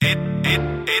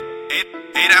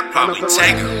probably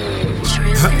take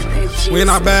her. We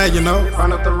not bad, you know.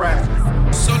 Run up the rack.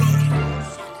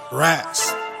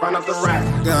 Racks. Run up the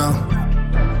rack. Yeah.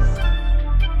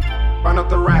 Run up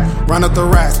the rack. Run up the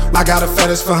racks. I got a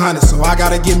fetish for honey, so I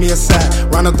gotta give me a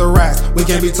sack. Run up the racks. We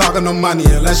can't be talking no money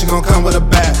unless you gon' come with a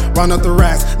bag. Run up the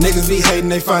racks. Niggas be hating,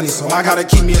 they funny, so I gotta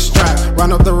keep me a strap.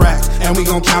 Run up the racks, and we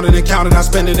gon' count it and count it. I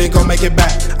spend it and gon' make it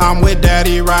back. I'm with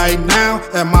daddy right now,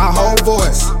 and my whole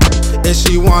voice. If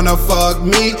she wanna fuck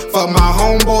me, fuck my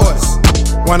homeboys.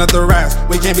 Run up the racks,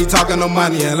 we can't be talking no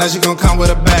money unless you gon' come with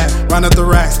a bag. Run up the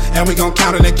racks, and we gon'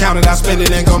 count it and count it. I spend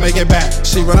it and gon' make it back.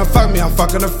 She wanna fuck me, I'm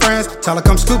fucking her friends. Tell her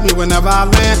come scoop me whenever I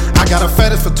land. I got a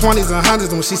fetish for 20s and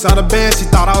 100s. When she saw the band, she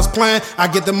thought I was playing. I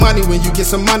get the money when you get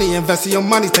some money. Invest in your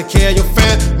money, take care of your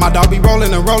fan. My dog be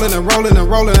rolling and rolling and rolling and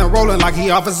rolling and rolling like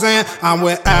he off a Zan. I'm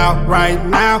with Al right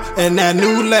now in that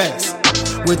new Lex.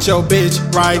 With your bitch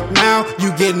right now,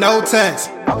 you get no text.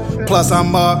 Plus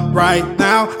I'm up right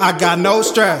now, I got no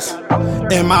stress.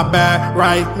 In my bag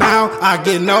right now, I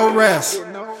get no rest.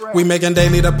 We making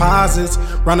daily deposits,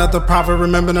 run up the profit,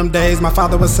 remember them days my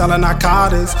father was selling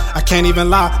narcotics. I can't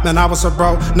even lie, man, I was so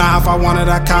broke. Now if I wanted,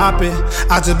 I cop it.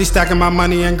 I just be stacking my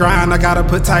money and grind. I gotta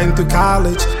put Titan through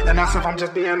college, and that's if I'm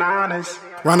just being honest.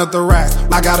 Run up the racks,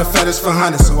 I got a fetish for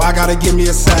honey, so I gotta give me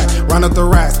a sack. Run up the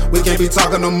racks, we can't be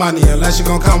talking no money unless you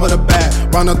gon' come with a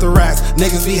bag. Run up the racks,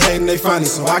 niggas be hating, they funny,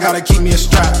 so I gotta keep me a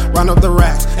strap. Run up the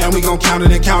racks, and we gon' count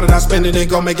it and count it. I spend it and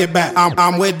gon' make it back.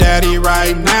 I'm with daddy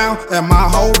right now, and my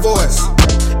whole voice.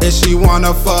 If she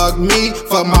wanna fuck me,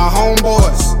 fuck my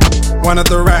homeboys. Run up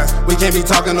the racks, we can't be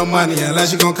talking no money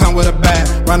unless you gon' come with a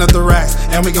bag. Run up the racks,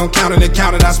 and we gon' count it and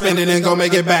count it. I spend it and gon'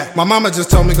 make it back. My mama just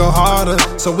told me go harder,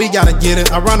 so we gotta get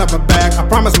it. I run up a bag, I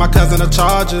promise my cousin a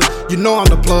charger. You know I'm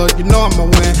the plug, you know I'ma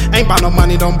win. Ain't about no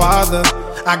money, don't bother.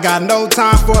 I got no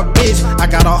time for a bitch, I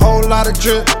got a whole lot of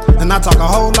drip, and I talk a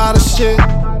whole lot of shit.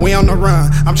 We on the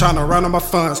run, I'm tryna run up my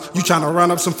funds. You tryna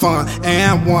run up some fun,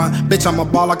 and one. Bitch, I'ma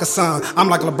ball like a son. I'm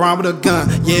like LeBron with a gun.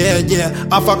 Yeah,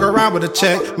 I fuck around with a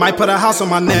check. Might put a house on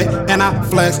my neck, and I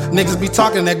flex. Niggas be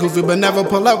talking that goofy, but never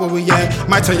pull up where we at.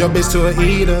 Might turn your bitch to a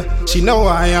eater. She know who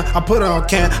I am, I put her on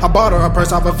can. I bought her a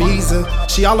purse off a Visa.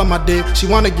 She all on my dick, she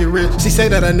wanna get rich. She say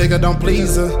that a nigga don't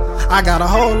please her. I got a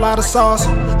whole lot of sauce.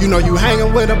 You know you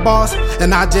hanging with a boss,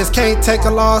 and I just can't take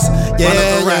a loss.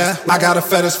 Yeah. I got a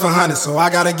fetish for honey, so I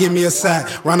gotta give me a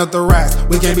sack. Run up the racks,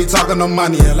 we can't be talking no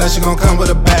money unless you gon' come with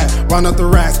a bag. Run up the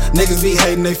racks, niggas be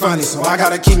hating, they funny, so I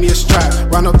gotta keep me a strap.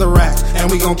 Run up the racks,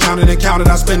 and we gon' count it and count it.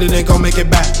 I spend it and gon' make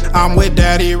it back. I'm with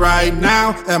daddy right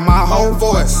now, and my whole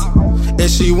voice.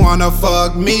 If she wanna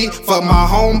fuck me, fuck my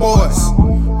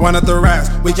homeboys. Run up the racks,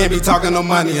 we can't be talking no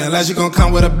money unless you gon'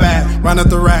 come with a bag. Run up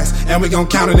the racks, and we gon'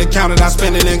 count it and count it. I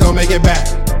spend it and gon' make it back.